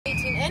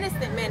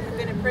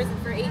prison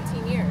for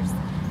 18 years.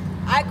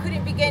 I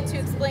couldn't begin to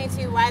explain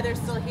to you why they're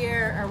still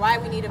here or why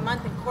we need a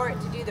month in court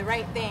to do the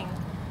right thing.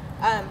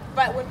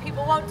 But when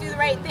people won't do the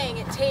right thing,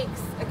 it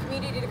takes a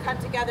community to come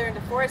together and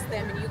to force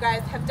them, and you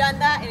guys have done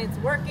that, and it's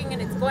working,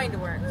 and it's going to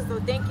work. So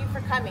thank you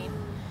for coming.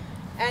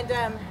 And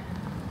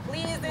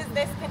please, as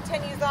this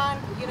continues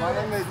on, you know...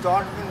 My name is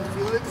Donovan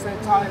Felix,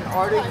 and I'm in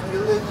Arctic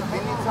Village,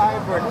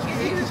 Vinnytime, for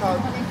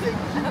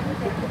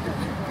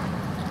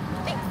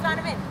Thanks,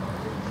 Donovan.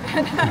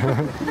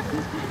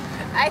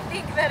 I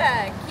think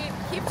that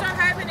keep John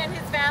Harbin and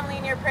his family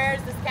in your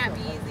prayers. This can't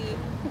be easy.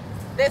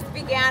 This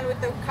began with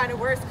the kind of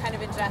worst kind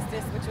of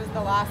injustice, which was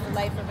the loss of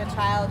life of a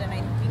child, and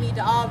we need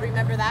to all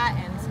remember that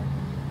and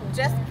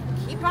just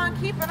keep on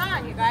keeping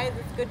on, you guys.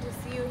 It's good to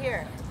see you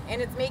here,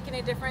 and it's making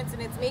a difference,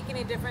 and it's making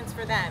a difference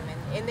for them.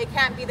 And they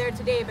can't be there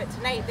today, but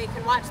tonight they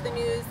can watch the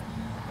news,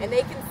 and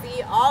they can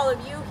see all of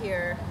you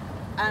here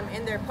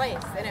in their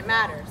place, and it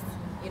matters.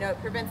 You know,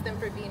 it prevents them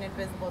from being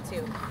invisible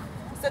too.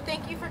 So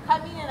thank you for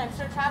coming, and I'm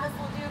sure Travis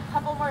will do a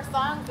couple more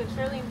songs, and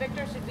Shirley and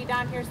Victor should be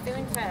down here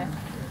soon to...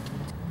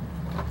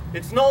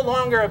 It's no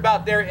longer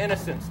about their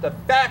innocence. The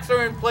facts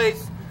are in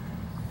place.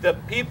 The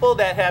people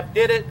that have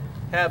did it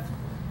have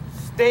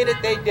stated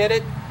they did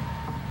it.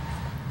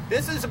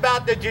 This is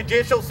about the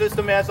judicial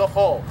system as a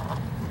whole,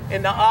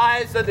 in the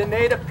eyes of the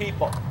Native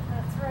people.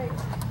 That's right.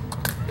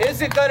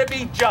 Is it going to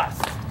be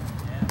just?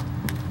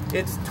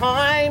 It's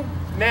time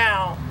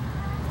now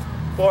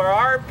for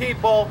our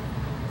people,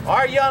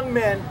 our young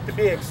men, to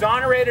be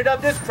exonerated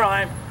of this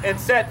crime and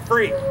set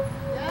free.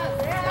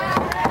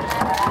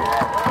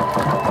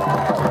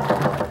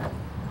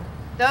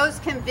 Those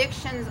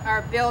convictions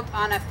are built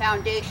on a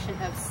foundation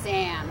of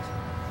sand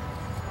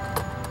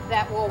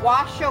that will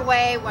wash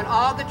away when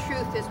all the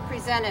truth is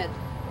presented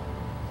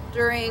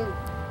during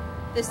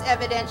this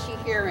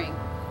evidentiary hearing.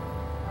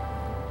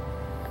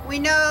 We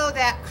know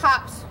that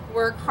cops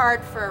work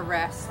hard for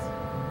arrests,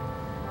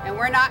 and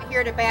we're not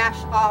here to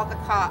bash all the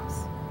cops.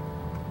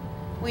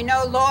 We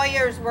know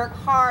lawyers work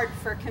hard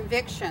for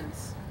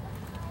convictions,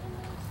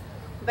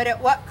 but at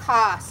what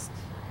cost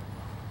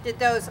did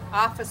those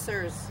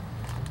officers,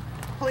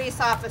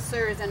 police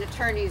officers and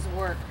attorneys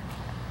work?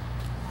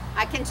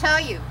 I can tell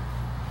you,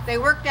 they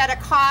worked at a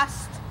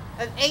cost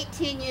of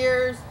 18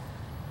 years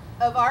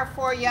of our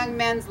 4 young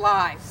men's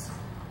lives.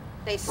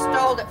 They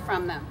stole it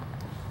from them.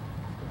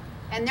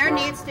 And there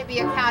needs to be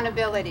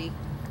accountability.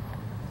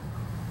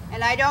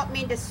 And I don't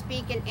mean to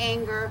speak in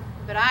anger,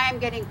 but I am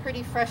getting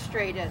pretty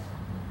frustrated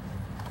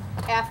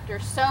after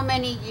so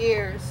many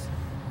years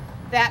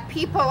that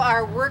people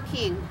are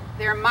working,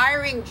 they're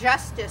miring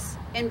justice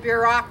in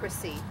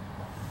bureaucracy.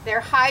 They're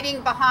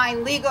hiding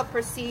behind legal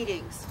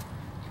proceedings.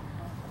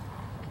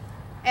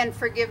 And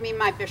forgive me,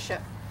 my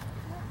bishop,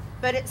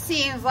 but it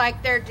seems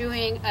like they're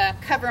doing a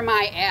cover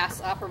my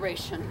ass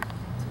operation.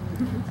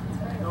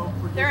 No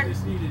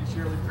forgiveness needed,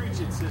 Shirley. Preach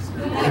it, sister.